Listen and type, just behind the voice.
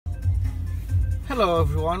Hello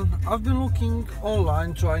everyone, I've been looking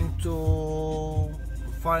online trying to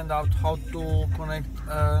find out how to connect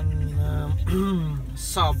an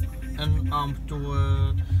sub and amp to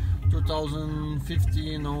a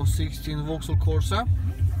 2015 or 16 Vauxhall Corsa.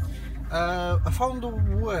 I found a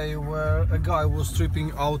way where a guy was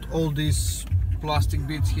stripping out all these plastic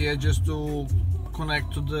bits here just to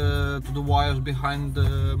connect to the wires behind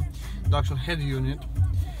the actual head unit,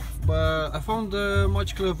 but I found a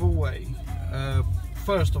much clever way.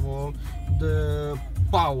 First of all, the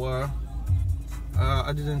power,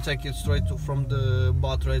 I didn't take it straight from the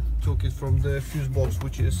battery, I took it from the fuse box,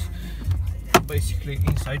 which is basically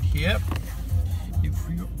inside here. If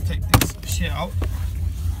you take this shell out,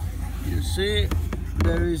 you see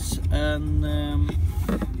there is an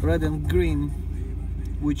red and green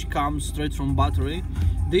which comes straight from battery.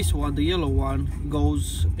 This one, the yellow one,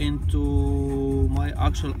 goes into my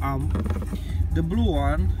actual amp. The blue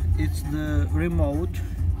one, it's the remote.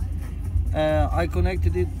 I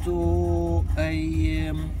connected it to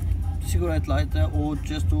a cigarette lighter or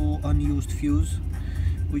just to unused fuse,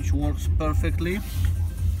 which works perfectly.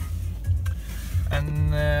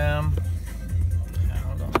 And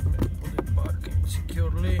hold on, let me put it back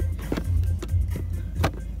securely.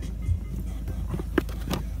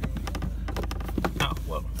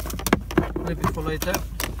 Well, maybe for later.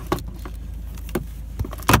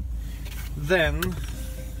 Then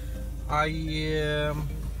I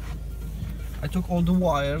took all the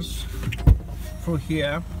wires through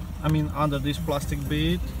here, I mean under this plastic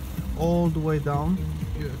bit, all the way down.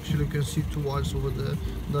 You actually can see two wires over there.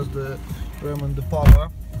 That's the RAM and the power.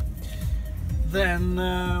 Then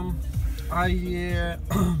I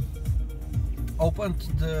opened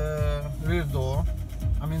the rear door,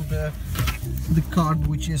 I mean the card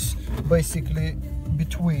which is basically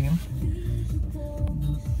between,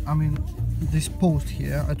 I mean this post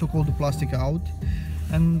here. I took all the plastic out,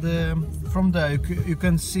 and from there you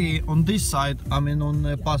can see on this side, I mean on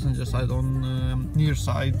the passenger side, on near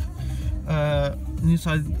side,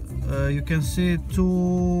 you can see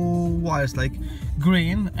two wires, like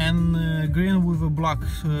green and green with a black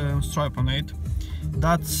stripe on it.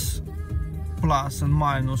 That's plus and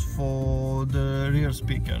minus for the rear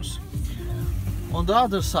speakers. On the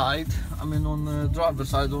other side, I mean on the driver's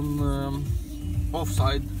side, on off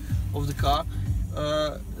side of the car,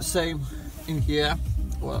 same in here.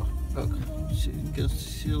 Well, look, you can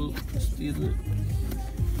still see the,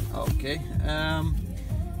 okay.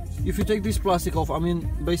 If you take this plastic off, I mean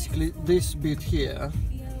basically this bit here,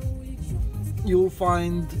 you'll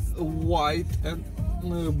find a white and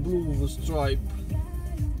blue with a stripe,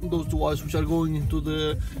 those two wires which are going into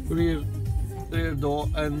the rear door,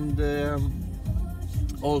 and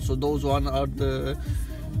also those one are the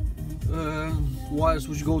wires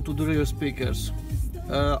which go to the rear speakers.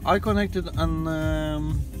 I connected an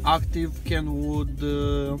active Kenwood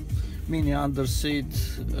mini under seat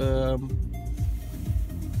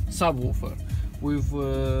subwoofer with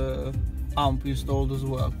amp installed as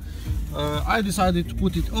well. I decided to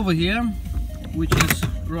put it over here, which is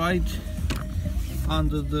right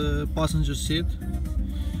under the passenger seat.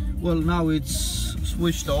 Well, now it's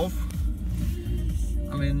switched off,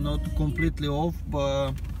 I mean not completely off,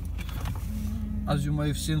 but as you may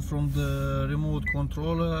have seen from the remote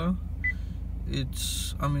controller,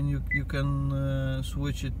 it's, I mean you can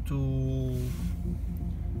switch it to,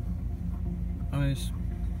 I mean it's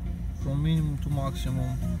from minimum to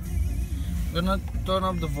maximum. I'm gonna turn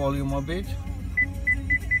up the volume a bit.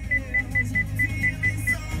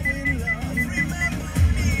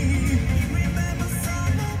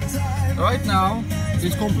 Right now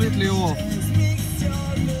it's completely off.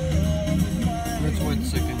 Let's wait a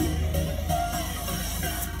second.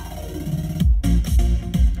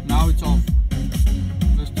 Now it's off.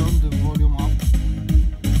 Let's turn the volume up.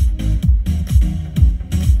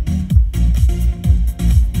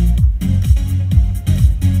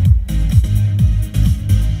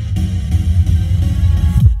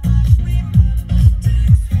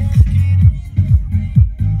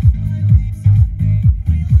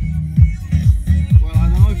 Well, I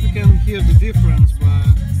don't know if you can hear the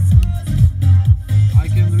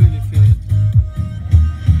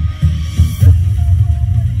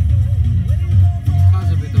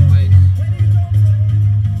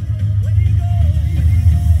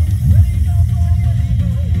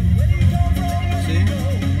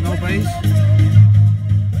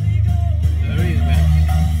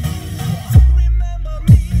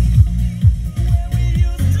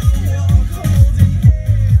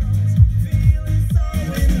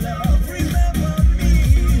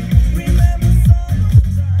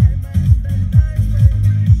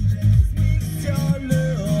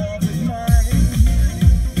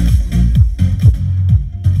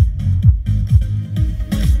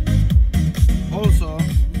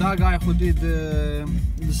who did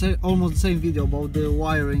almost the same video about the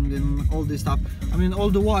wiring and all this stuff. I mean, all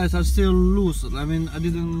the wires are still loose. I mean, I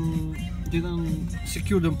didn't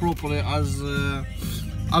secure them properly as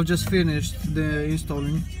I've just finished the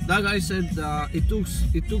installing. That guy said it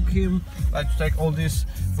took him like to take all this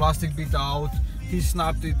plastic bit out. He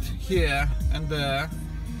snapped it here and there.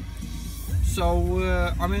 So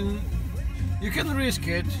I mean, you can risk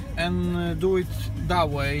it and do it that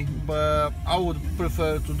way, but I would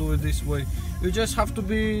prefer to do it this way. You just have to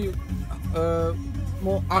be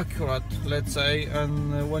more accurate, let's say,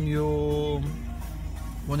 and when you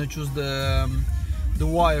choose the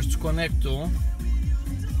wires to connect to.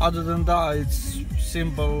 Other than that, it's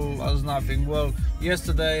simple as nothing. Well,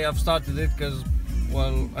 yesterday I've started it because,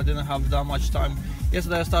 well, I didn't have that much time.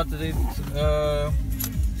 Yesterday I started it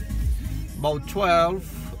about 12,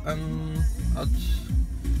 and at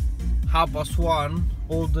 1:30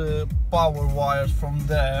 all the power wires from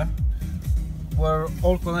there were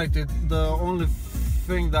all connected. The only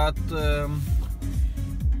thing that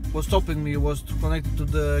was stopping me was to connect it to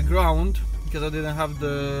the ground, because I didn't have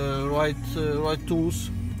the right tools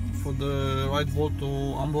for the right bolt to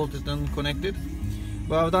unbolt it and connect it.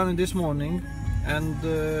 But I've done it this morning, and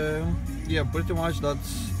yeah, pretty much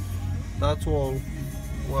that's all.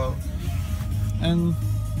 Well, and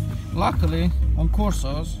luckily on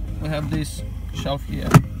Corsas we have this shelf here.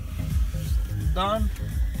 Done.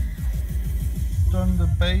 Turn the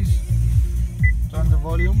bass, turn the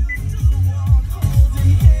volume.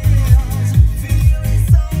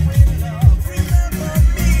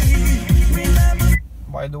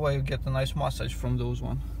 By the way, you get a nice massage from those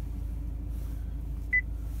one.